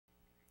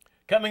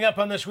Coming up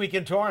on This Week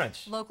in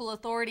Torrance. Local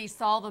authorities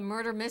solve a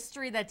murder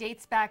mystery that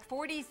dates back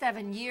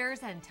 47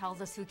 years and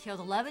tells us who killed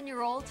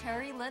 11-year-old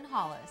Terry Lynn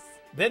Hollis.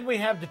 Then we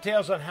have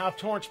details on how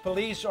Torrance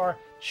police are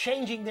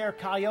changing their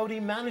coyote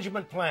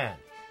management plan.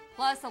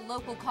 Plus, a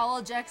local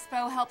college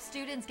expo helps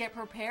students get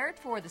prepared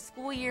for the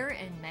school year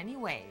in many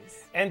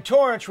ways. And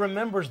Torrance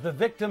remembers the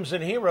victims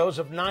and heroes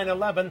of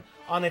 9/11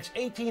 on its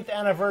 18th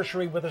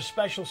anniversary with a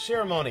special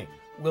ceremony.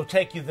 We'll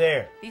take you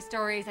there. These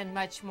stories and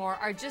much more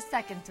are just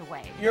seconds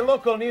away. Your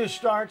local news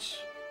starts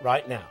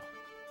right now.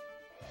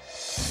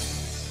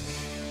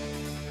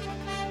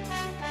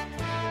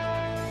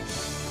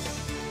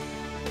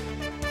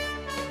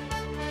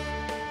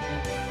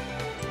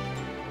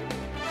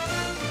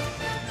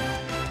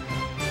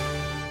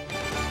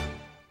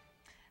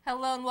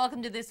 Hello and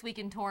welcome to This Week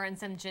in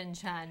Torrance. I'm Jin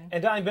Chun.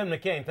 And I'm Ben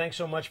McCain. Thanks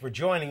so much for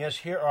joining us.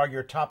 Here are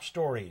your top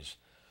stories.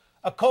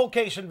 A cold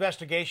case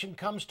investigation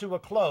comes to a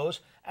close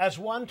as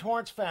one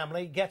Torrance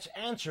family gets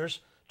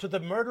answers to the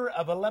murder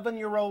of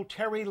 11-year-old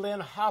Terry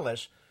Lynn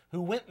Hollis,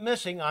 who went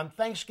missing on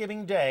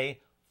Thanksgiving Day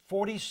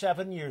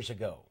 47 years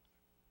ago.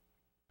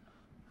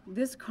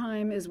 This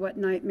crime is what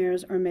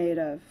nightmares are made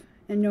of,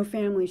 and no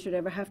family should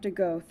ever have to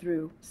go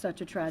through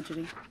such a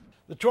tragedy.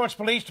 The Torrance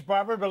Police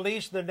Department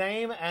released the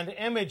name and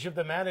image of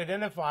the man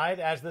identified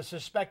as the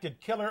suspected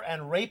killer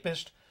and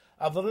rapist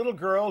of the little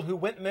girl who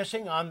went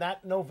missing on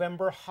that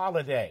November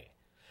holiday.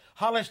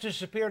 Hollis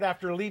disappeared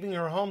after leaving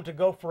her home to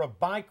go for a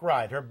bike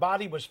ride. Her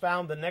body was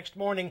found the next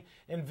morning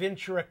in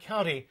Ventura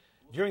County.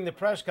 During the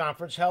press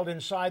conference held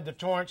inside the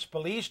Torrance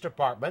Police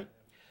Department,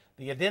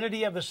 the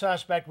identity of the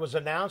suspect was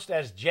announced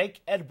as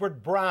Jake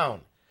Edward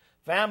Brown.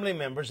 Family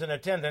members in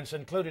attendance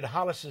included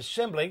Hollis's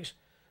siblings,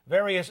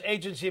 various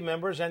agency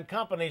members, and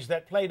companies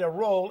that played a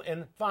role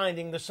in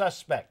finding the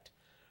suspect.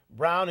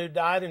 Brown, who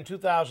died in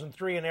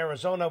 2003 in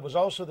Arizona, was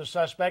also the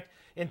suspect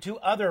in 2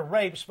 other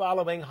rapes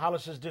following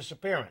Hollis's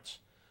disappearance.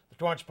 The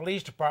Torrance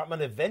Police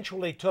Department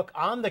eventually took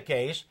on the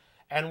case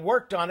and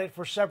worked on it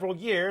for several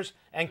years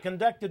and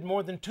conducted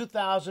more than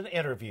 2,000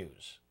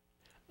 interviews.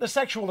 The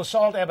sexual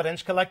assault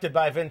evidence collected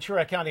by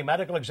Ventura County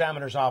Medical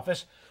Examiner's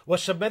Office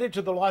was submitted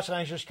to the Los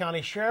Angeles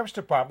County Sheriff's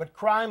Department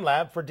Crime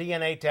Lab for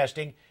DNA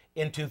testing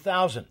in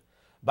 2000.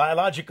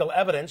 Biological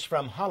evidence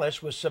from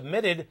Hollis was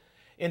submitted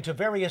into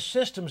various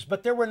systems,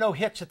 but there were no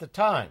hits at the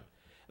time.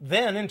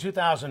 Then, in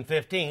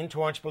 2015,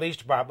 Torrance Police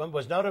Department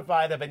was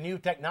notified of a new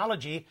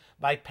technology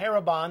by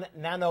Parabon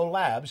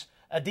Nanolabs,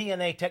 a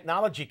DNA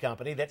technology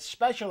company that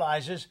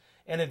specializes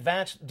in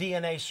advanced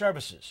DNA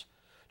services.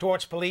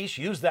 Torrance Police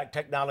used that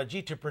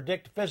technology to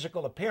predict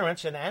physical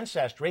appearance and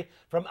ancestry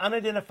from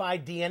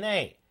unidentified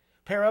DNA.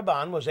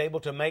 Parabon was able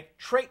to make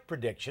trait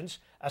predictions.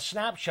 A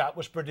snapshot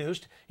was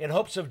produced in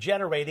hopes of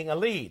generating a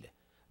lead,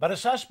 but a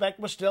suspect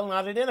was still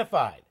not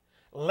identified.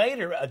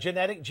 Later, a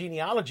genetic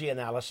genealogy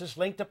analysis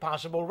linked a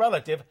possible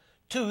relative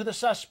to the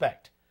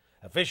suspect.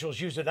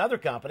 Officials used another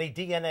company,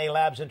 DNA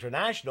Labs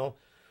International,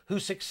 who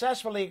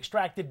successfully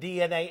extracted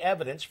DNA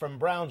evidence from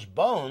Brown's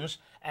bones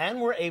and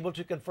were able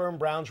to confirm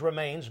Brown's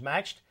remains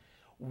matched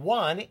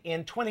 1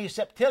 in 20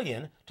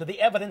 septillion to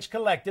the evidence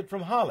collected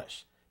from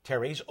Hollis.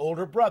 Terry's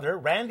older brother,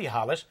 Randy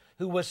Hollis,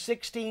 who was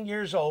 16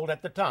 years old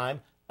at the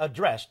time,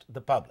 addressed the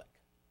public.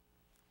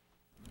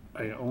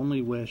 I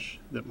only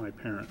wish that my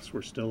parents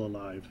were still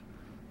alive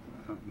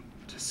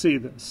to see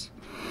this.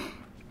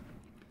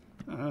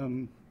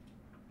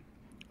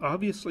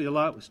 Obviously, a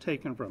lot was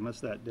taken from us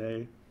that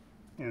day,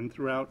 and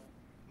throughout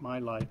my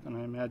life, and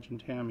I imagine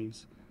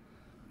Tammy's,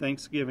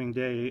 Thanksgiving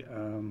Day,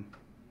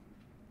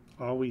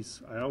 I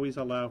always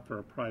allow for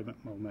a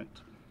private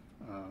moment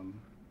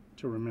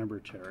to remember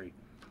Terry.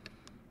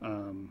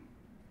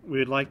 We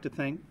would like to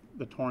thank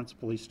the Torrance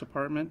Police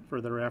Department for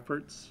their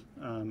efforts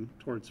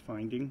towards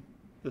finding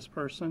this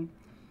person.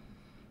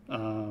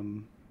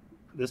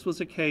 This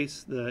was a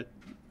case that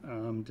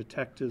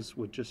detectives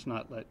would just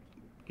not let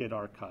get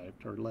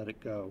archived or let it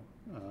go.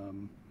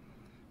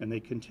 And they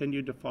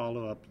continued to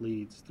follow up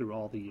leads through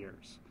all the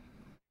years.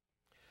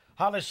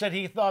 Hollis said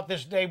he thought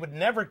this day would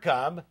never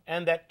come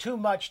and that too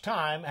much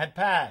time had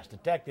passed.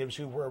 Detectives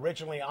who were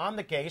originally on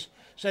the case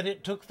said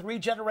it took 3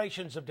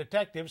 generations of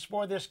detectives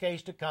for this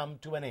case to come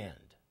to an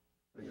end.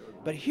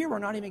 But here we're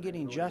not even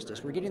getting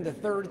justice. We're getting the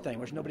third thing,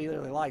 which nobody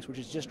really likes, which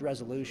is just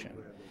resolution.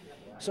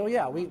 So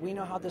yeah, we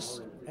know how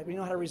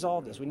to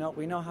resolve this. We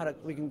know how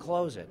we can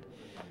close it.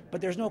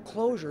 But there's no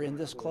closure in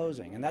this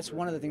closing, and that's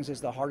one of the things that's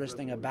the hardest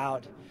thing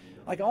about,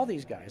 like, all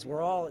these guys.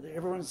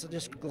 Everyone's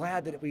just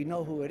glad that we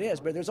know who it is,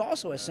 but there's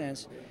also a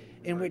sense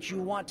in which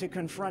you want to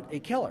confront a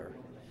killer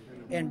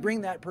and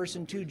bring that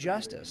person to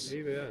justice.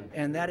 Amen.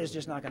 And that is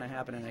just not going to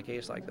happen in a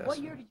case like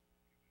this.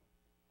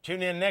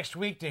 Tune in next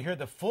week to hear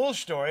the full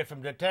story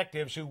from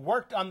detectives who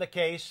worked on the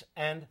case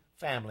and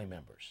family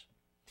members.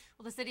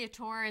 Well, the City of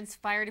Torrance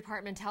Fire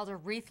Department held a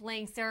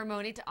wreath-laying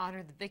ceremony to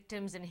honor the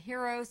victims and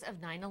heroes of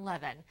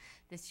 9/11.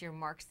 This year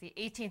marks the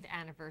 18th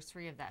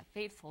anniversary of that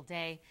fateful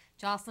day.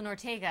 Jocelyn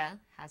Ortega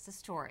has the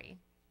story.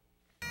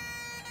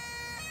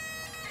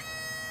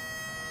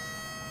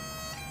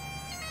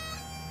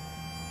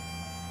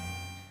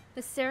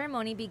 The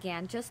ceremony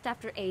began just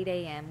after 8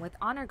 a.m. with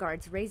honor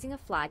guards raising a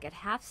flag at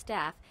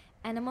half-staff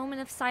and a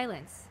moment of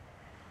silence,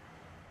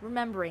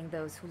 remembering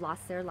those who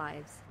lost their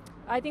lives.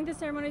 I think the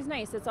ceremony is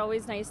nice. It's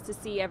always nice to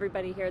see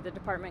everybody here at the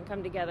department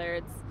come together.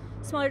 It's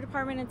a smaller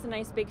department, it's a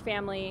nice big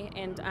family,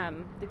 and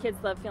the kids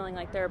love feeling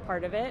like they're a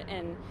part of it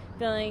and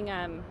feeling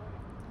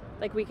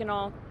like we can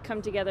all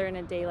come together in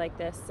a day like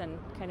this and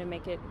kind of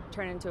make it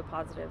turn into a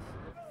positive.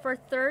 For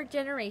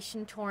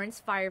third-generation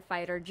Torrance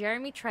firefighter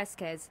Jeremy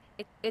Tresquez,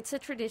 it's a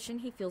tradition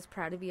he feels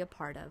proud to be a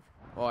part of.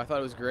 Well, I thought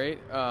it was great.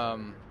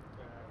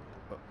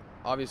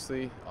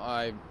 Obviously,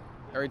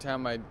 every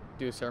time I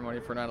do a ceremony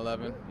for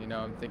 9/11,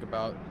 and think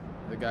about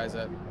the guys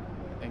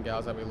and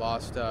gals that we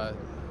lost at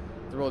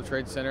the World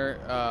Trade Center.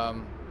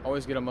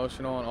 Always get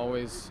emotional and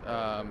always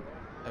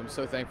I'm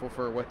so thankful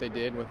for what they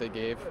did, what they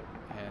gave,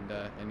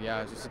 and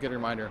yeah, it's just a good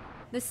reminder.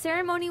 The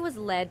ceremony was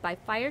led by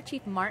Fire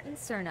Chief Martin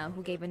Cerna,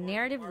 who gave a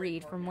narrative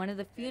read from one of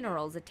the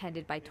funerals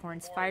attended by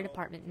Torrance Fire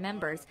Department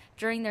members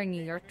during their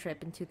New York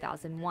trip in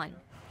 2001.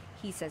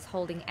 He says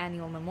holding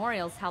annual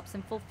memorials helps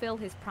him fulfill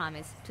his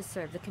promise to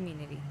serve the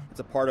community. It's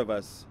a part of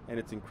us, and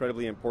it's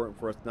incredibly important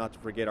for us not to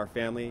forget our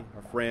family,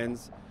 our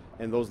friends,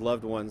 and those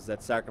loved ones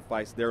that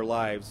sacrificed their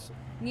lives.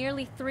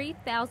 Nearly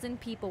 3,000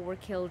 people were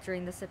killed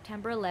during the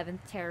September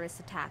 11th terrorist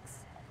attacks.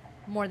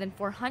 More than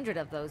 400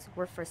 of those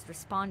were first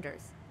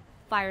responders.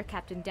 Fire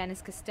Captain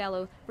Dennis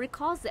Costello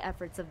recalls the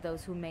efforts of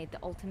those who made the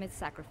ultimate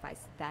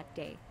sacrifice that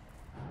day.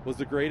 It was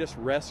the greatest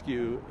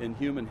rescue in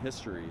human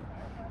history.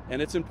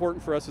 And it's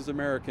important for us as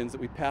Americans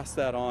that we pass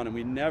that on and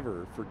we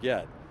never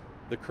forget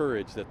the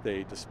courage that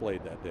they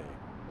displayed that day.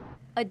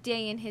 A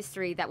day in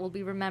history that will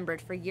be remembered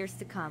for years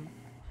to come.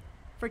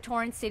 For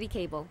Torrance City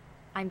Cable,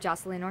 I'm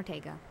Jocelyn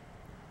Ortega.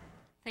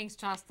 Thanks,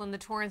 Jocelyn. The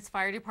Torrance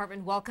Fire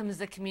Department welcomes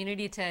the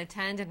community to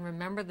attend and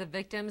remember the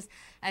victims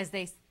as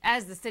the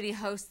city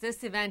hosts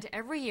this event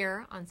every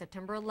year on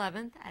September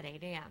 11th at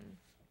 8 a.m.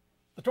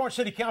 The Torrance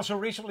City Council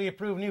recently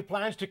approved new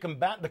plans to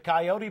combat the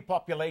coyote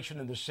population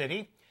in the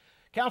city.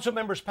 Council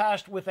members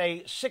passed with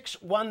a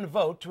 6-1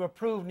 vote to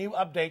approve new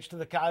updates to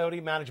the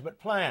coyote management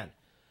plan.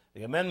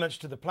 The amendments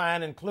to the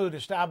plan include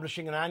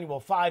establishing an annual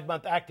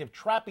 5-month active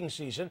trapping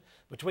season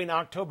between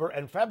October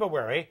and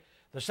February.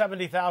 The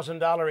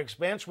 $70,000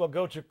 expense will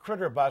go to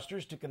Critter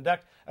Busters to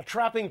conduct a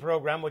trapping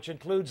program which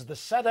includes the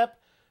setup,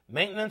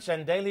 maintenance,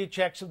 and daily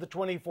checks of the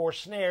 24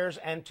 snares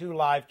and 2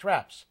 live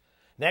traps.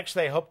 Next,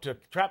 they hope to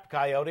trap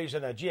coyotes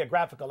in a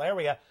geographical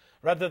area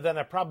rather than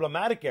a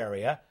problematic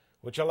area,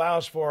 which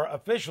allows for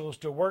officials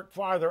to work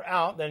farther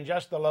out than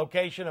just the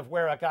location of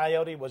where a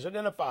coyote was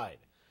identified.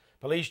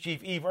 Police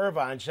Chief Eve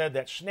Irvine said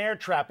that snare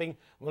trapping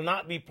will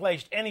not be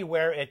placed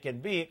anywhere it can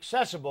be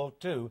accessible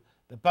to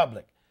the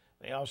public.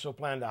 They also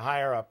plan to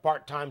hire a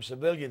part-time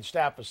civilian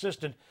staff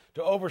assistant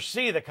to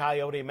oversee the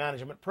coyote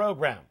management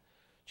program.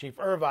 Chief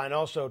Irvine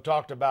also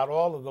talked about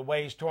all of the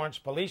ways Torrance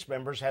police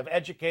members have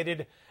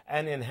educated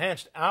and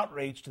enhanced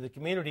outreach to the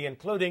community,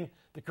 including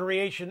the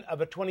creation of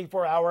a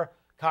 24-hour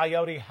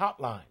coyote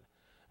hotline.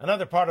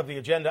 Another part of the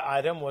agenda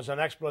item was an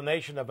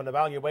explanation of an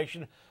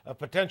evaluation of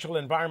potential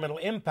environmental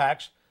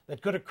impacts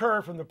that could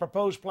occur from the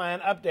proposed plan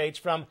updates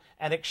from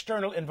an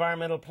external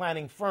environmental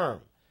planning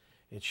firm.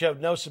 It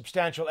showed no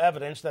substantial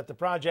evidence that the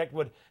project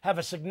would have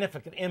a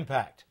significant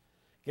impact.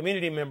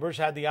 Community members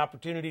had the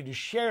opportunity to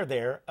share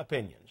their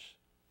opinions.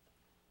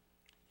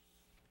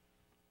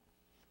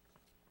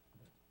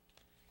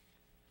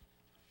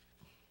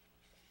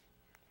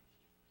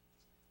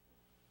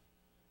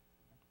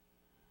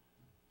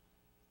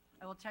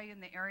 I will tell you, in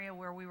the area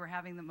where we were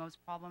having the most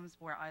problems,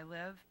 where I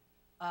live,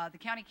 the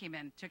county came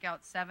in, took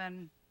out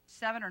seven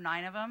or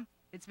 9 of them.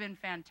 It's been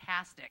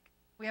fantastic.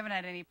 We haven't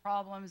had any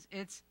problems.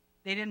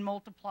 They didn't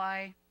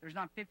multiply. There's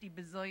not 50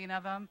 bazillion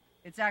of them.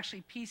 It's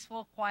actually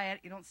peaceful, quiet.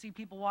 You don't see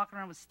people walking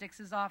around with sticks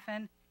as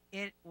often.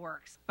 It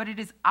works. But it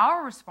is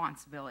our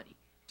responsibility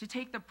to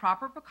take the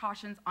proper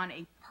precautions on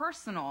a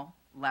personal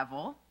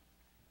level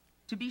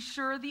to be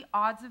sure the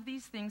odds of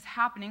these things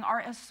happening are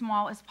as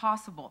small as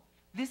possible.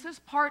 This is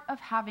part of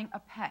having a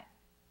pet.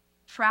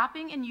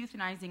 Trapping and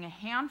euthanizing a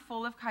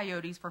handful of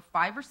coyotes for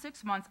 5 or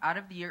 6 months out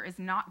of the year is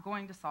not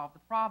going to solve the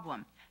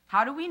problem.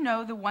 How do we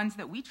know the ones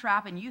that we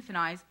trap and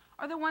euthanize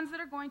are the ones that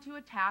are going to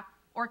attack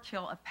or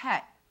kill a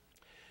pet?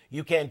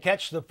 You can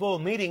catch the full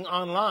meeting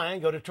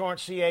online. Go to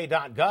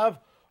torranceca.gov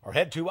or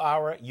head to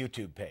our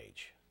YouTube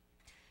page.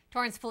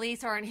 Torrance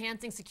police are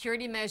enhancing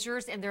security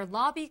measures in their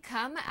lobby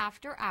come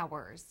after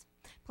hours.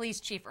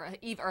 Police Chief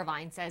Eve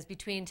Irvine says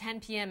between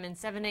 10 p.m. and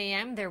 7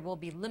 a.m. there will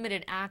be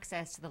limited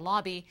access to the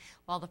lobby.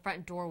 While the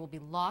front door will be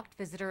locked,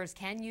 visitors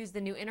can use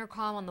the new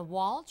intercom on the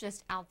wall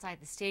just outside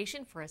the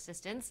station for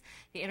assistance.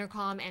 The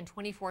intercom and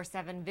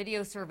 24/7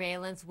 video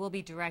surveillance will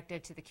be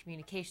directed to the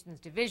Communications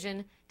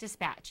Division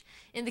dispatch.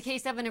 In the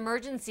case of an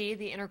emergency,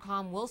 the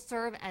intercom will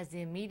serve as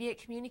the immediate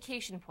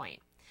communication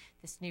point.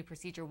 This new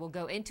procedure will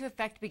go into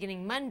effect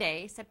beginning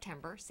Monday,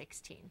 September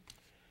 16th.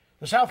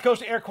 The South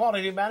Coast Air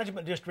Quality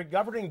Management District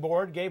Governing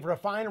Board gave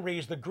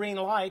refineries the green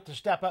light to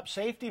step up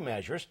safety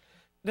measures.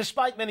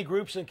 Despite many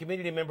groups and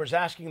community members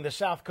asking the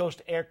South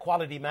Coast Air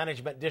Quality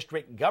Management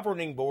District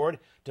Governing Board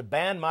to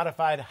ban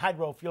modified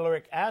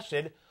hydrofluoric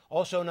acid,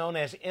 also known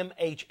as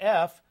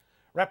MHF,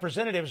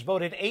 representatives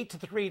voted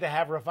 8-3 to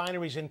have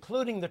refineries,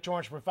 including the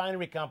Torrance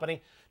Refinery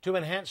Company, to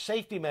enhance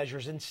safety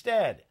measures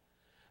instead.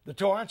 The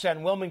Torrance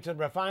and Wilmington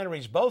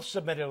refineries both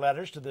submitted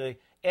letters to the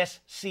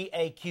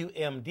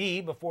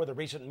SCAQMD before the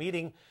recent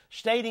meeting,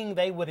 stating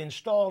they would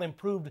install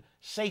improved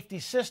safety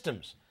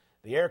systems.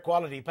 The air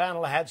quality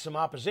panel had some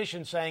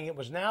opposition, saying it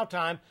was now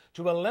time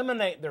to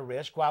eliminate the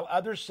risk, while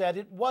others said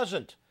it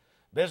wasn't.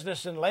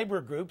 Business and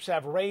labor groups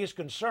have raised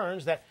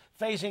concerns that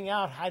phasing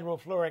out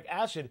hydrofluoric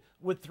acid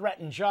would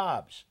threaten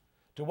jobs.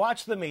 To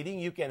watch the meeting,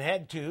 you can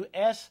head to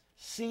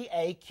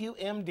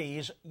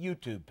SCAQMD's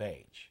YouTube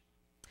page.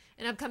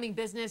 An upcoming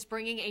business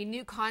bringing a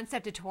new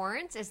concept to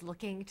Torrance is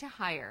looking to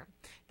hire.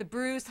 The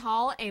Brews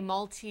Hall, a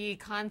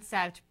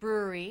multi-concept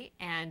brewery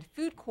and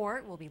food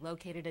court, will be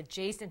located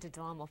adjacent to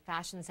Del Amo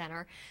Fashion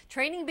Center.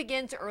 Training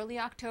begins early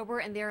October,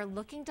 and they are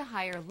looking to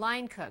hire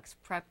line cooks,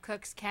 prep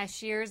cooks,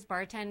 cashiers,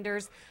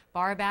 bartenders,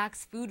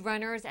 barbacks, food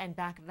runners, and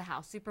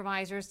back-of-the-house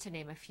supervisors, to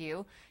name a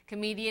few.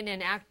 Comedian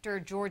and actor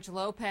George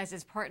Lopez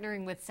is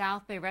partnering with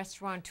South Bay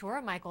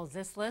restaurateur Michael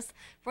Zislis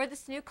for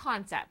this new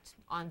concept.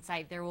 On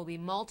site, there will be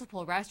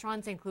multiple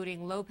restaurants,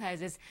 including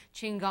Lopez's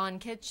Chingon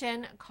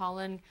Kitchen,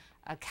 Colin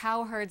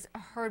Cowherd's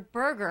Herd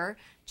Burger,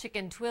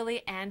 Chicken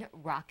Twilly, and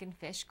Rockin'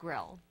 Fish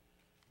Grill.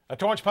 A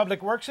Torrance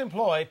Public Works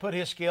employee put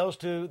his skills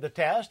to the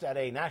test at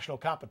a national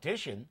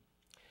competition.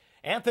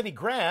 Anthony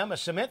Graham, a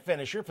cement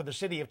finisher for the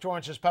City of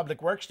Torrance's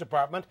Public Works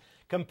Department,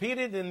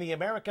 competed in the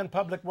American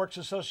Public Works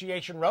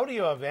Association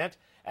rodeo event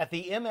at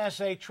the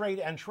MSA Trade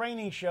and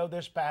Training Show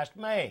this past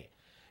May.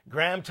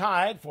 Graham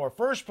tied for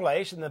first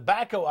place in the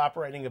backhoe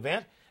operating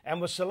event and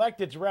was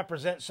selected to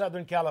represent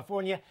Southern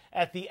California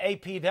at the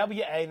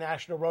APWA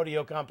National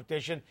Rodeo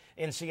Competition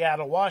in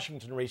Seattle,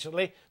 Washington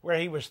recently, where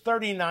he was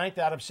 39th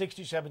out of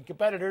 67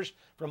 competitors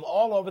from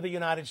all over the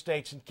United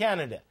States and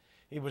Canada.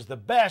 He was the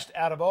best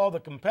out of all the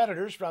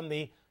competitors from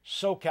the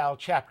SoCal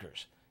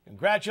chapters.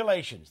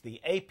 Congratulations, the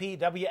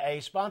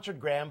APWA sponsored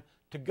Graham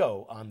to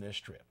go on this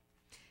trip.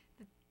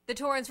 The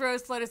Torrance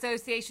Rose Float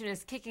Association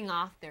is kicking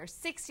off their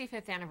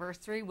 65th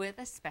anniversary with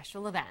a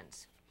special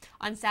event.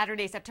 On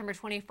Saturday, September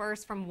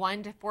 21st from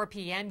 1 to 4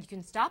 p.m., you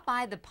can stop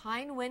by the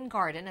Pine Wind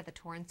Garden at the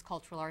Torrance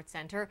Cultural Arts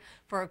Center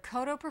for a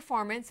koto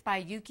performance by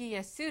Yuki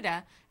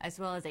Yasuda, as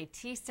well as a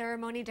tea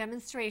ceremony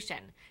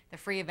demonstration. The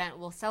free event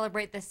will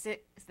celebrate the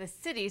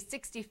city's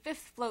 65th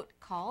float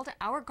called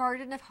Our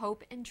Garden of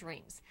Hope and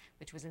Dreams,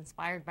 which was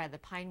inspired by the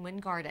Pine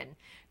Wind Garden.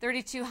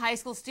 32 high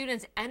school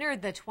students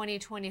entered the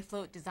 2020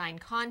 float design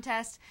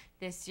contest.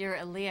 This year,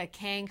 Aaliyah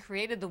Kang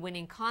created the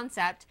winning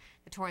concept.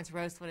 The Torrance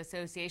Rose Float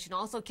Association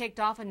also kicked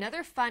off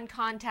another fun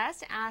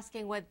contest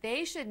asking what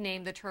they should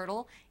name the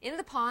turtle in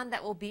the pond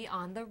that will be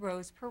on the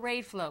Rose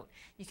Parade float.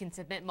 You can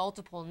submit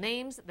multiple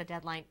names. The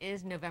deadline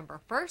is November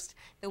 1st.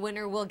 The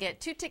winner will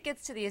get 2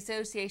 tickets to the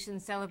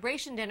association's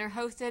celebration dinner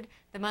hosted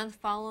the month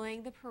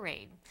following the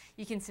parade.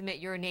 You can submit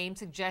your name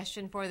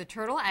suggestion for the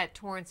turtle at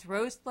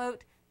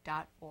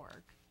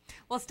torrancerosefloat.org.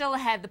 Well, still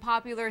ahead, the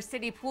popular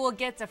city pool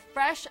gets a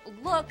fresh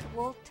look.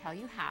 We'll tell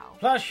you how.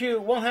 Plus,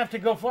 you won't have to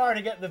go far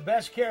to get the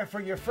best care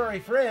for your furry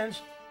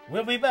friends.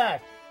 We'll be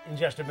back in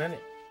just a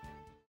minute.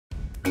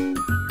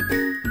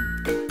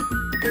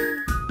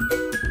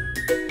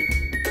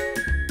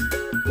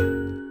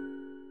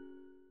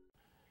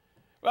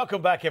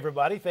 Welcome back,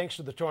 everybody. Thanks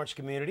to the Torrance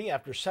community.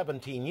 After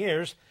 17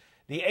 years,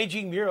 the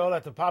aging mural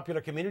at the popular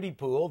community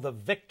pool, the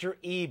Victor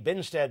E.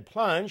 Binstead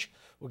Plunge,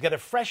 will get a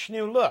fresh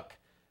new look.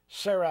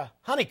 Sarah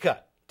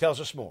Honeycutt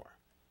tells us more.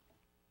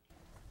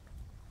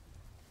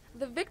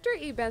 The Victor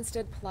E.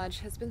 Benstead Plunge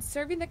has been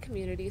serving the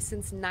community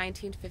since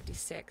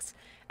 1956,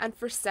 and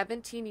for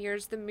 17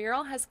 years the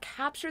mural has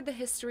captured the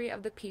history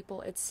of the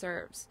people it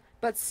serves.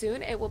 But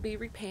soon it will be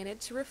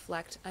repainted to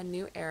reflect a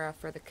new era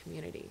for the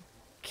community.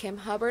 Kim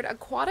Hubbard,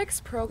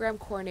 Aquatics Program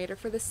Coordinator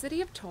for the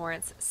City of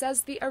Torrance,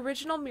 says the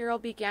original mural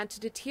began to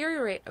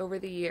deteriorate over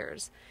the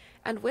years,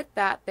 and with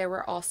that there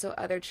were also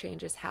other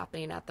changes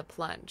happening at the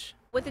plunge.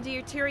 With the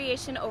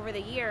deterioration over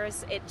the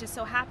years, it just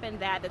so happened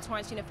that the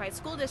Torrance Unified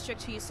School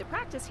District, who used to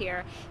practice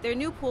here, their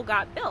new pool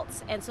got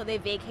built, and so they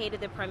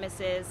vacated the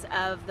premises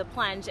of the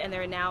plunge, and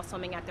they're now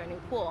swimming at their new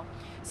pool.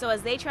 So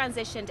as they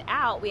transitioned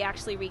out, we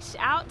actually reached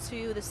out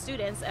to the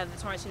students of the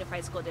Torrance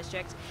Unified School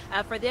District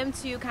for them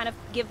to kind of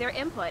give their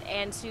input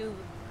and to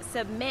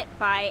submit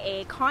by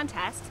a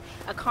contest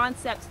a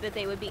concept that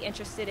they would be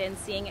interested in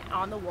seeing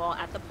on the wall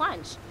at the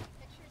plunge.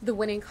 The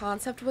winning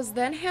concept was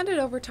then handed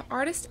over to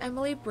artist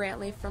Emily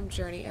Brantley from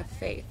Journey of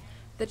Faith.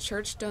 The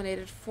church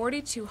donated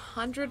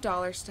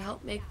 $4,200 to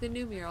help make the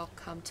new mural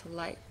come to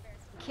life.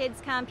 Kids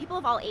come, people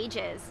of all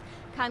ages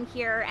come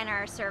here and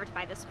are served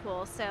by this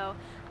pool. So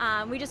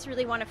we just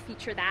really want to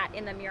feature that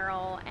in the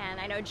mural. And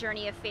I know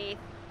Journey of Faith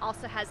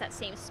also has that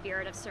same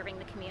spirit of serving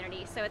the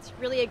community. So it's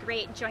really a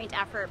great joint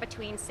effort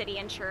between city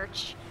and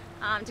church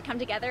to come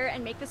together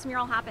and make this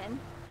mural happen.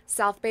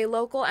 South Bay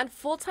local and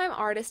full-time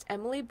artist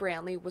Emily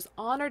Brantley was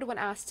honored when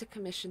asked to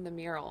commission the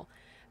mural.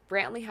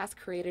 Brantley has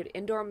created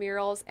indoor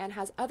murals and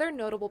has other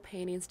notable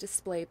paintings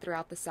displayed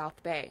throughout the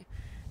South Bay.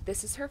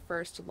 This is her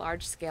first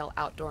large-scale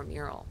outdoor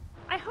mural.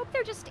 I hope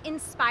they're just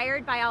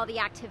inspired by all the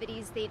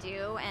activities they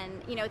do,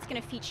 and it's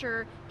going to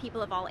feature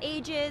people of all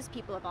ages,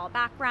 people of all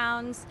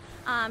backgrounds,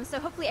 so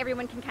hopefully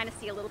everyone can kind of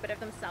see a little bit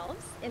of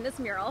themselves in this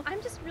mural.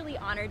 I'm just really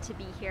honored to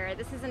be here.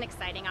 This is an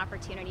exciting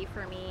opportunity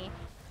for me.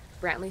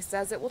 Brantley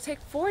says it will take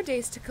 4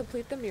 days to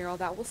complete the mural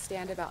that will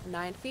stand about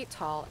 9 feet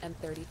tall and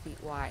 30 feet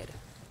wide.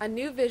 A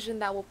new vision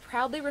that will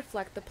proudly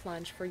reflect the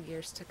plunge for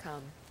years to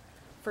come.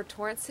 For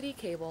Torrance City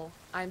Cable,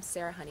 I'm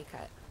Sarah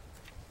Honeycutt.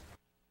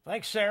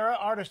 Thanks, Sarah.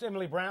 Artist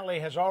Emily Brantley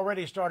has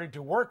already started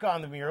to work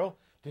on the mural.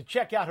 To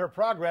check out her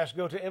progress,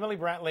 go to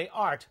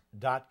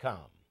EmilyBrantleyArt.com.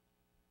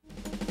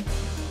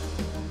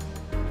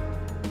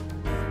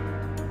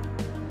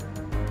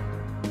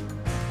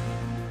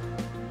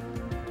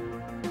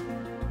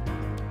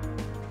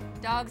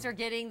 Dogs are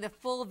getting the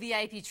full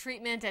VIP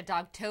treatment at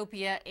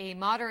Dogtopia, a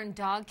modern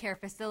dog care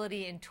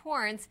facility in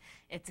Torrance.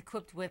 It's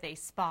equipped with a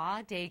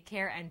spa,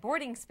 daycare, and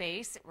boarding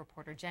space.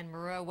 Reporter Jen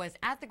Marua was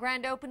at the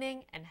grand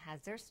opening and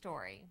has their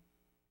story.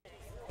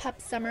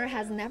 Pup summer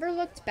has never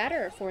looked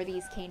better for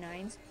these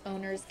canines.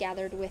 Owners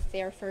gathered with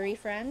their furry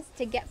friends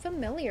to get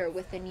familiar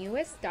with the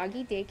newest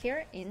doggy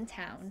daycare in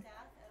town.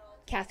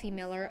 Kathy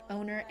Miller,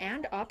 owner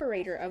and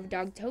operator of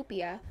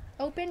Dogtopia,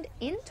 opened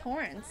in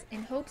Torrance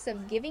in hopes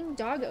of giving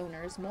dog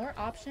owners more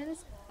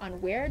options on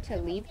where to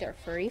leave their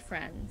furry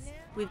friends.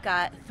 We've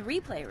got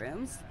 3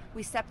 playrooms.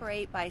 We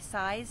separate by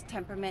size,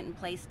 temperament, and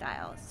play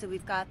style. So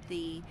we've got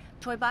the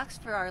toy box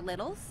for our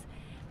littles,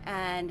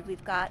 and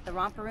we've got the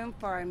romper room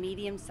for our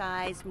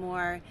medium-sized,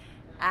 more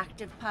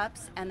active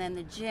pups, and then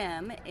the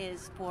gym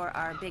is for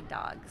our big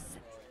dogs.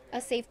 A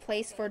safe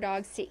place for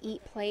dogs to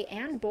eat, play,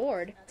 and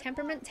board,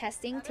 temperament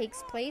testing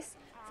takes place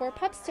for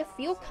pups to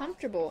feel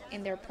comfortable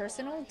in their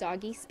personal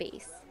doggy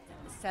space.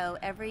 So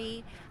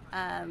every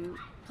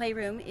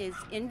playroom is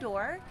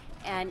indoor,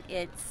 and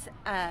it's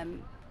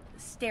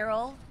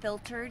sterile,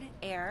 filtered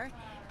air.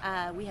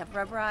 We have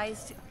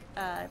rubberized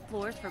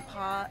floors for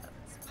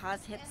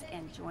paws, hips,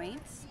 and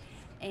joints,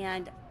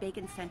 and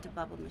bacon-scented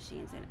bubble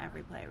machines in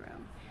every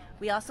playroom.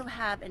 We also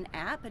have an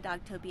app, a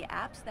Dogtopia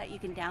app, so that you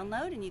can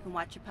download and you can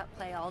watch your pup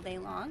play all day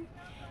long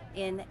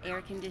in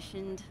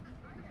air-conditioned,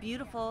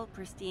 beautiful,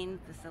 pristine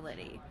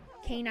facility.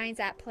 Canines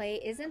at Play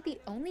isn't the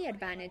only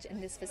advantage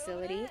in this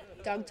facility.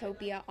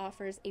 Dogtopia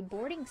offers a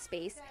boarding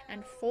space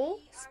and full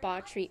spa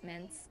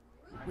treatments.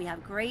 We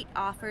have great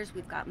offers.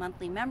 We've got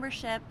monthly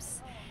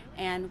memberships,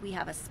 and we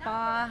have a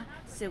spa,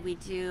 so we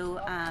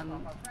do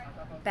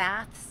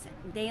baths,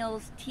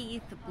 nails,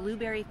 teeth,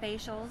 blueberry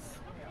facials.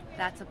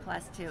 That's a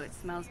plus too. It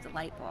smells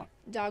delightful.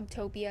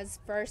 Dogtopia's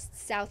first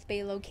South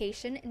Bay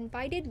location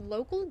invited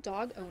local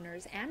dog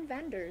owners and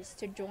vendors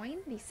to join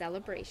the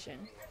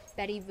celebration.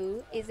 Betty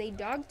Vu is a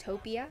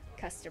Dogtopia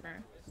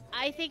customer.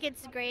 I think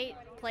it's a great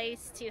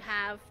place to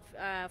have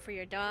for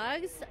your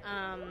dogs.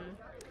 I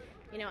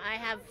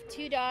have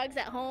 2 dogs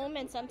at home,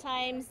 and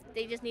sometimes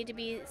they just need to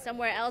be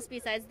somewhere else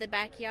besides the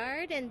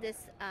backyard, and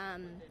this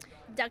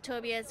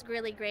Dogtopia is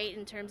really great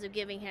in terms of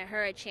giving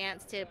her a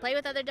chance to play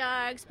with other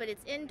dogs, but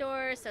it's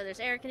indoors, so there's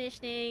air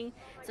conditioning,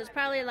 so it's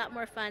probably a lot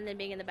more fun than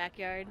being in the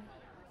backyard.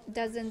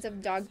 Dozens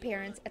of dog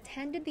parents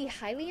attended the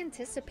highly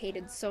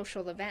anticipated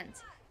social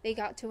event. They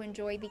got to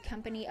enjoy the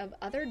company of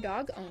other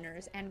dog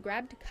owners and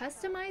grabbed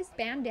customized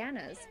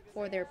bandanas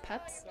for their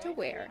pups to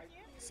wear.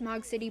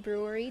 Smog City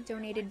Brewery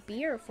donated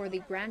beer for the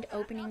grand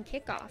opening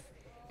kickoff,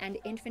 and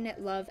Infinite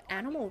Love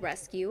Animal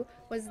Rescue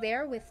was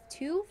there with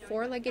 2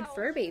 4-legged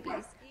fur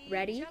babies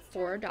ready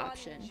for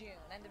adoption.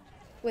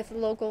 With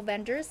local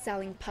vendors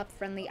selling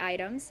pup-friendly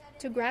items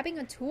to grabbing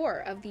a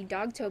tour of the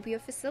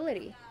Dogtopia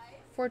facility.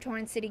 For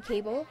Torrance City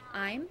Cable,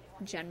 I'm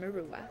Jen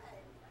Marua.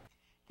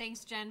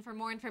 Thanks, Jen. For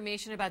more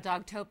information about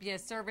Dogtopia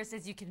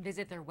services, you can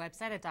visit their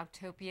website at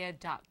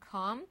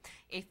dogtopia.com.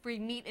 A free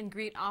meet and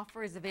greet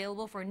offer is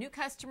available for new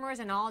customers,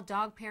 and all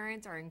dog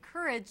parents are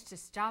encouraged to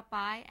stop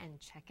by and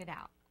check it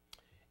out.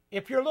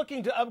 If you're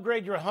looking to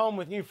upgrade your home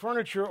with new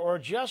furniture or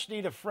just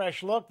need a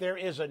fresh look, there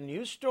is a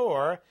new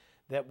store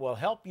that will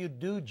help you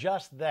do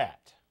just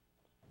that.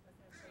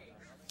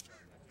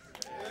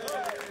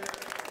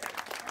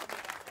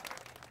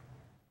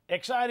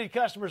 Excited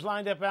customers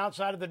lined up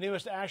outside of the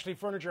newest Ashley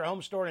Furniture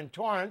home store in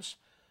Torrance,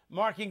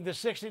 marking the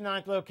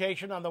 69th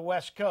location on the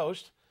West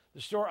Coast.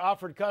 The store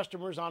offered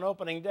customers on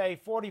opening day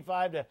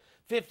 45 to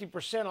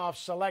 50% off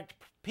select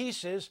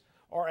pieces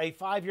or a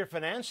 5-year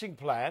financing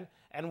plan,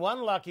 and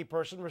one lucky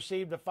person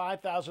received a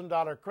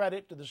 $5,000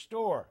 credit to the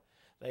store.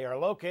 They are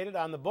located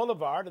on the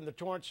boulevard in the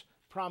Torrance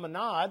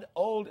Promenade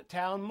Old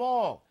Town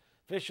Mall.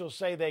 Officials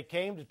say they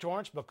came to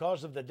Torrance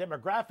because of the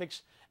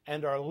demographics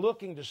and are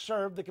looking to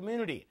serve the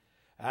community.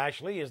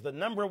 Ashley is the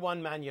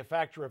 #1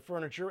 manufacturer of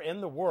furniture in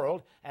the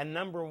world and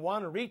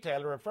 #1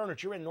 retailer of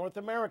furniture in North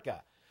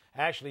America.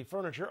 Ashley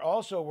Furniture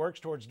also works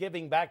towards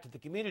giving back to the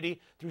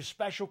community through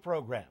special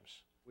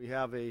programs. We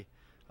have a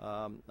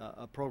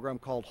program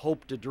called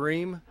Hope to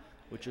Dream,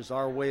 which is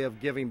our way of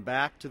giving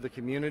back to the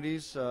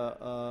communities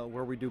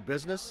where we do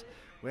business.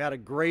 We had a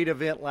great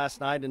event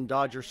last night in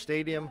Dodger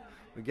Stadium.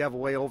 We gave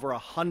away over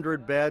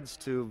 100 beds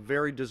to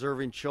very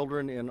deserving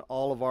children in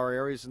all of our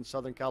areas in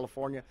Southern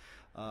California.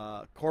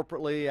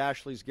 Corporately,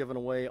 Ashley's given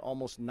away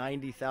almost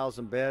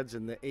 90,000 beds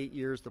in the 8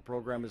 years the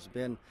program has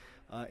been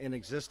in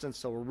existence,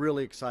 so we're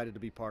really excited to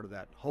be part of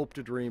that. Hope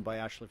to Dream by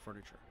Ashley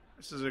Furniture.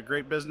 This is a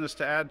great business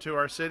to add to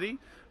our city,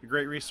 a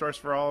great resource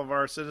for all of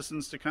our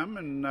citizens to come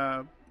and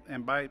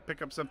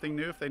pick up something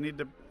new if they need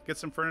to get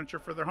some furniture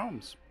for their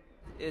homes.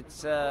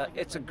 It's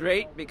a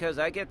great because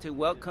I get to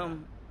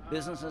welcome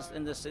businesses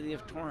in the city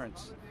of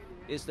Torrance.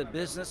 It's the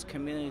business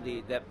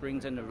community that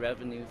brings in the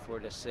revenue for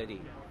the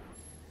city.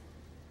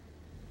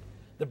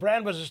 The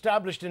brand was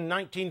established in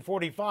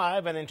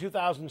 1945 and in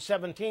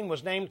 2017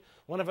 was named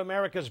one of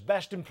America's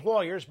best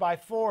employers by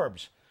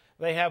Forbes.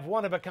 They have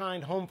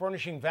one-of-a-kind home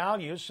furnishing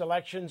values,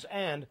 selections,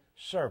 and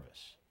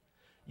service.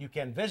 You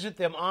can visit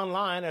them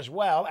online as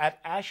well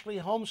at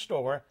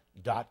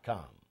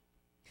ashleyhomestore.com.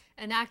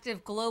 An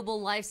active global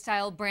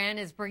lifestyle brand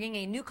is bringing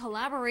a new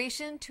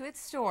collaboration to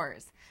its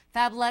stores.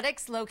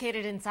 Fabletics,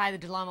 located inside the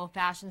Del Amo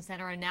Fashion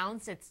Center,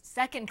 announced its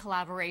second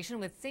collaboration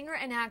with singer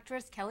and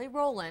actress Kelly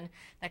Rowland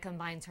that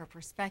combines her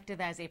perspective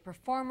as a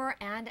performer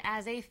and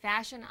as a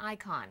fashion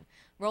icon.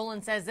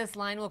 Rowland says this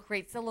line will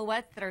create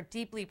silhouettes that are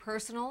deeply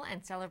personal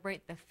and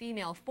celebrate the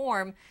female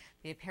form.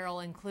 The apparel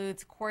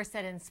includes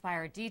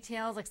corset-inspired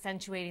details,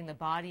 accentuating the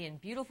body in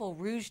beautiful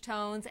rouge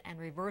tones and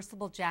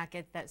reversible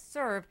jackets that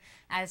serve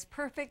as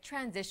perfect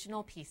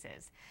transitional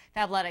pieces.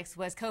 Fabletics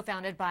was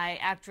co-founded by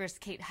actress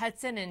Kate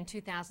Hudson in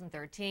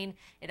 2013.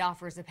 It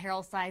offers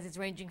apparel sizes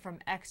ranging from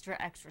extra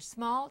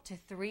small to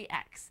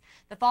 3X.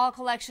 The fall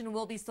collection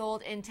will be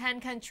sold in 10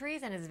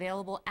 countries and is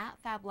available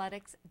at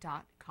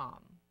fabletics.com.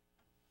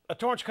 A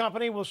Torrance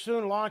company will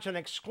soon launch an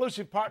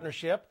exclusive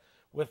partnership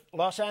with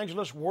Los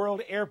Angeles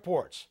World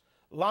Airports.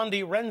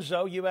 Landi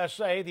Renzo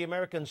USA, the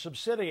American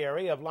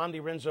subsidiary of Landi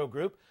Renzo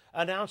Group,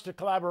 announced a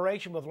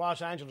collaboration with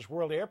Los Angeles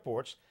World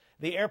Airports,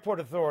 the airport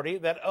authority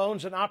that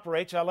owns and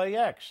operates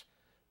LAX.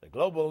 The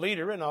global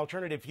leader in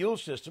alternative fuel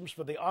systems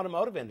for the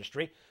automotive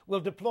industry will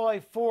deploy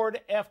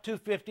Ford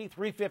F-250,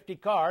 350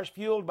 cars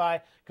fueled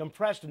by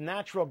compressed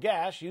natural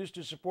gas used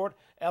to support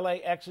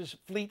LAX's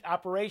fleet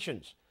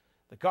operations.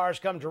 The cars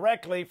come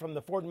directly from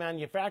the Ford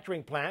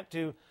manufacturing plant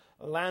to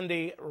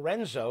Landi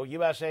Renzo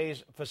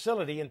USA's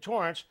facility in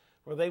Torrance,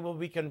 where they will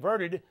be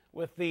converted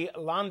with the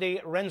Landi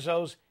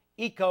Renzo's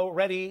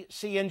eco-ready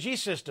CNG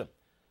system.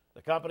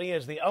 The company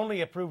is the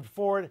only approved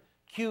Ford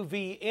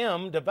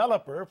QVM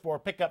developer for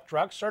pickup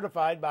trucks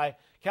certified by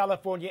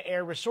California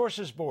Air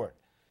Resources Board.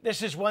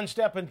 This is one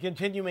step in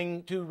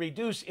continuing to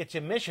reduce its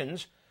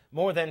emissions.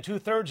 More than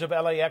two-thirds of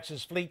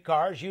LAX's fleet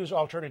cars use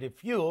alternative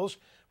fuels,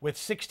 with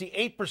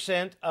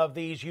 68% of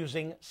these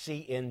using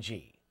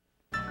CNG.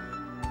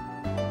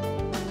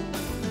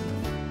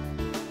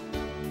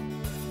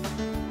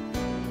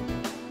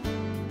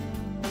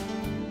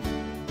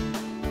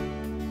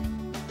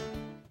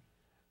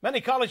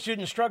 Many college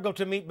students struggle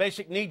to meet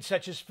basic needs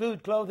such as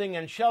food, clothing,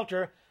 and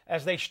shelter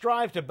as they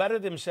strive to better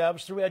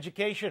themselves through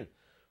education.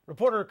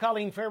 Reporter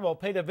Colleen Farrell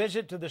paid a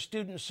visit to the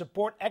Student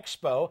Support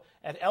Expo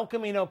at El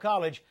Camino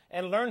College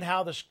and learned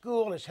how the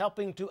school is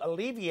helping to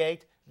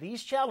alleviate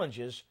these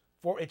challenges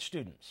for its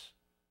students.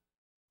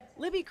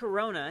 Libby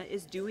Corona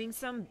is doing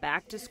some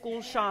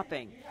back-to-school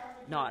shopping,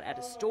 not at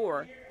a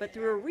store, but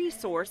through a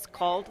resource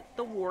called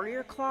the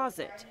Warrior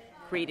Closet,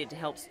 created to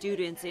help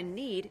students in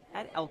need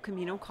at El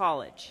Camino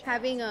College.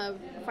 Having a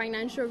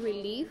financial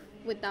relief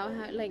without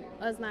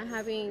us not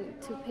having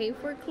to pay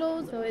for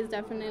clothes, so it's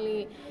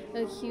definitely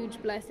a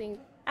huge blessing.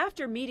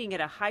 After meeting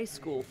at a high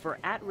school for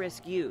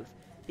at-risk youth,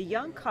 the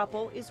young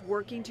couple is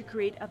working to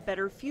create a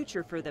better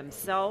future for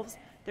themselves,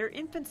 their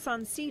infant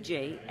son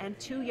CJ, and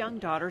two young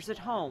daughters at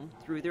home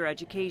through their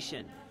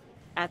education.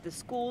 At the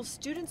school's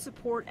Student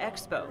Support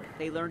Expo,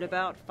 they learned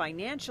about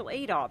financial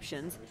aid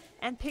options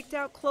and picked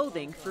out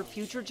clothing for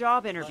future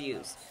job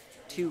interviews.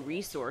 Two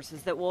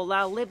resources that will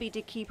allow Libby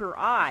to keep her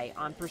eye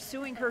on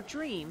pursuing her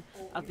dream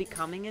of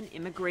becoming an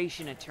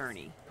immigration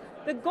attorney.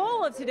 The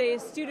goal of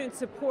today's Student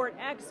Support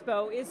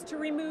Expo is to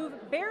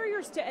remove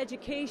barriers to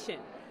education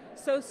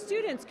so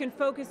students can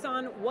focus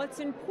on what's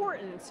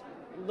important: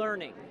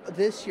 learning.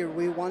 This year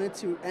we wanted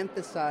to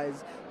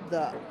emphasize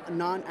the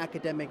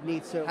non-academic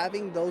needs, so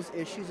having those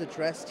issues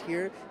addressed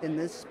here in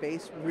this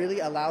space really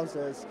allows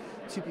us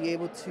to be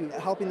able to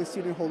helping the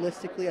student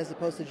holistically as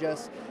opposed to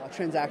just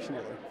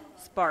transactionally.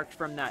 Sparked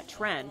from that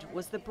trend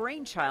was the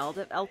brainchild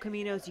of El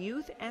Camino's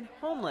youth and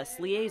homeless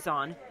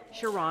liaison,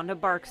 Sharonda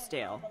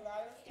Barksdale.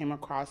 Came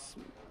across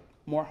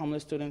more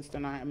homeless students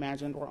than I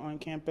imagined were on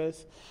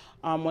campus.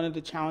 One of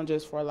the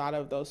challenges for a lot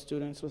of those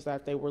students was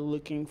that they were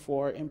looking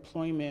for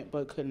employment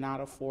but could not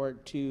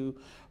afford to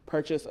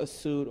purchase a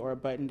suit or a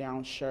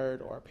button-down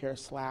shirt or a pair of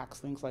slacks,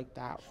 things like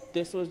that.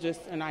 This was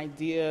just an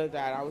idea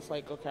that I was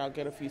like, okay, I'll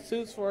get a few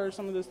suits for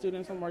some of the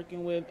students I'm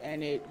working with,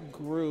 and it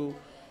grew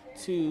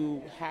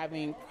to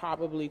having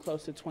probably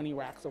close to 20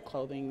 racks of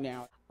clothing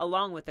now.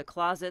 Along with the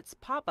closet's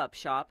pop-up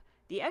shop,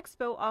 The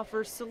expo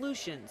offers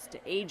solutions to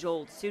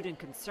age-old student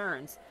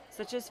concerns,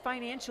 such as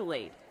financial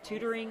aid,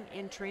 tutoring,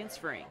 and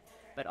transferring,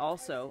 but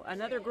also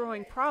another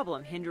growing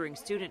problem hindering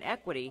student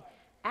equity: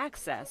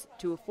 access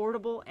to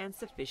affordable and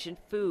sufficient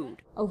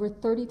food. Over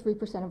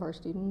 33% of our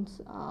students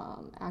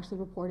actually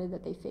reported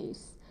that they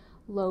face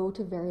low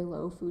to very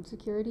low food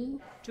security.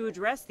 To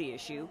address the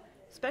issue,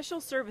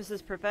 Special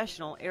Services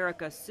professional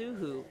Erica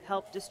Suhu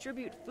helped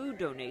distribute food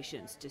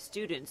donations to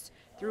students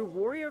through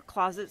Warrior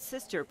Closet's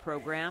sister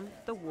program,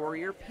 the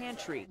Warrior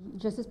Pantry.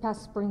 Just this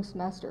past spring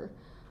semester,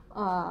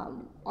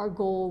 our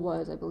goal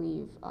was, I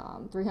believe,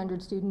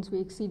 300 students. We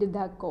exceeded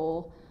that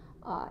goal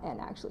and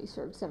actually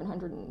served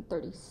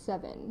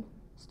 737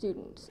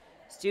 students.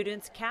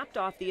 Students capped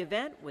off the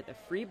event with a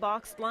free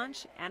boxed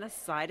lunch and a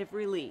side of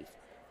relief,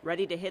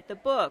 ready to hit the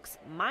books,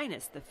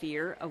 minus the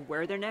fear of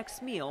where their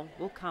next meal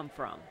will come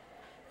from.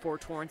 For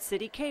Torrance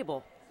City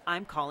Cable,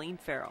 I'm Colleen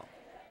Farrell.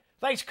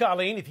 Thanks,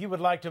 Colleen. If you would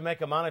like to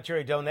make a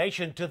monetary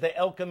donation to the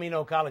El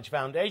Camino College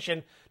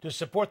Foundation to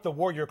support the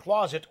Warrior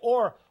Closet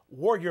or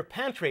Warrior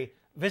Pantry,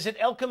 visit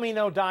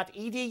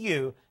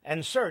elcamino.edu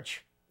and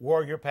search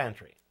Warrior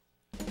Pantry.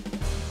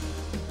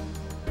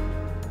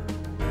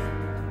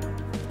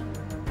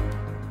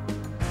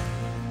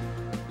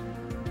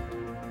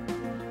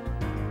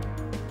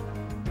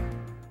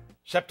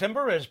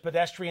 September is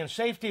Pedestrian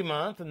Safety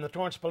Month, and the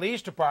Torrance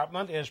Police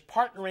Department is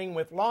partnering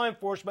with law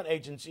enforcement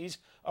agencies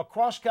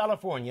across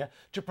California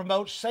to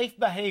promote safe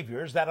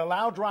behaviors that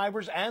allow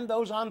drivers and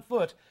those on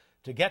foot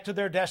to get to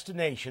their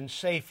destinations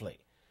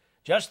safely.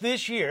 Just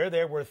this year,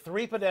 there were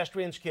 3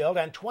 pedestrians killed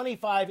and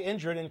 25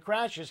 injured in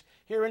crashes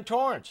here in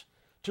Torrance.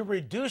 To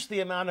reduce the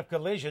amount of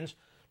collisions,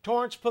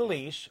 Torrance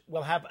Police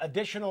will have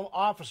additional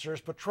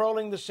officers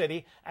patrolling the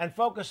city and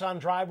focus on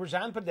drivers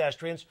and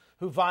pedestrians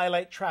who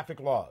violate traffic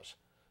laws.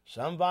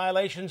 Some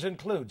violations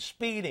include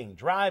speeding,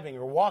 driving,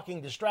 or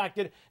walking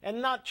distracted, and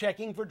not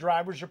checking for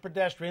drivers or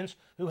pedestrians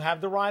who have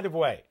the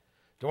right-of-way.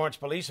 Torrance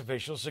police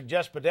officials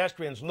suggest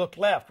pedestrians look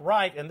left,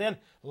 right, and then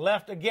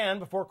left again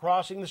before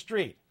crossing the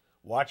street.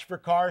 Watch for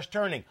cars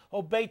turning,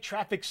 obey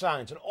traffic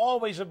signs, and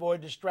always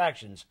avoid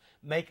distractions.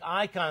 Make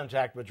eye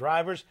contact with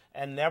drivers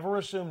and never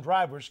assume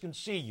drivers can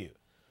see you.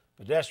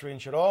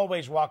 Pedestrians should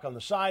always walk on the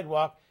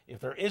sidewalk. If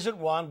there isn't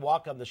one,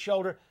 walk on the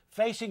shoulder,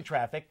 facing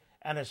traffic,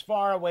 and as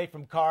far away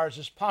from cars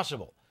as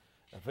possible.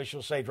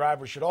 Officials say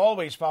drivers should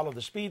always follow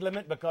the speed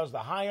limit because the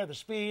higher the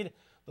speed,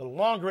 the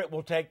longer it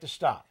will take to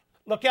stop.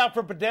 Look out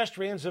for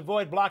pedestrians,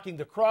 avoid blocking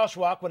the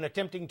crosswalk when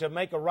attempting to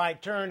make a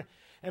right turn,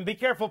 and be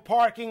careful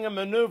parking and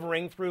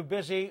maneuvering through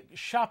busy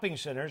shopping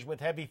centers with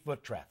heavy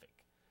foot traffic.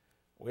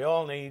 We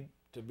all need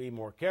to be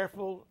more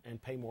careful and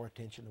pay more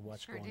attention to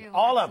what's going on.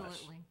 All of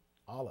us.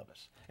 All of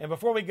us. And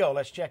before we go,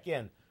 let's check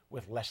in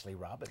with Leslie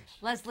Robbins.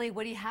 Leslie,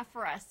 what do you have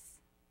for us?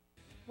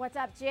 What's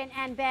up, Jin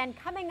and Ben?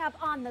 Coming up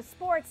on the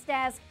sports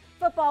desk,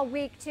 Football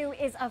Week 2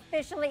 is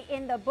officially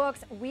in the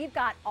books. We've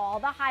got all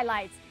the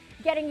highlights,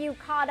 getting you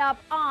caught up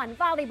on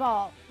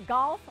volleyball,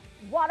 golf,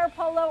 water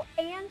polo,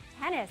 and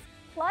tennis.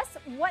 Plus,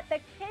 what the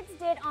kids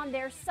did on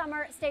their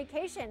summer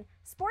staycation,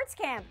 sports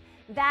camp.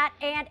 That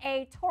and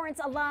a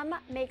Torrance alum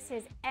makes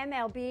his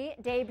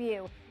MLB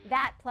debut.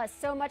 That plus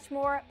so much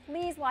more.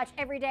 Please watch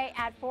every day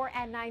at 4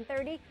 and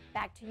 9:30.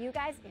 Back to you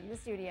guys in the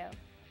studio.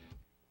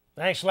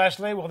 Thanks,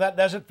 Leslie. Well, that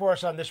does it for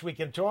us on This Week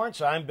in Torrance.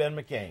 I'm Ben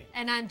McCain.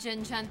 And I'm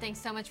Jin Chun. Thanks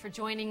so much for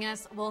joining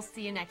us. We'll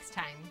see you next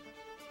time.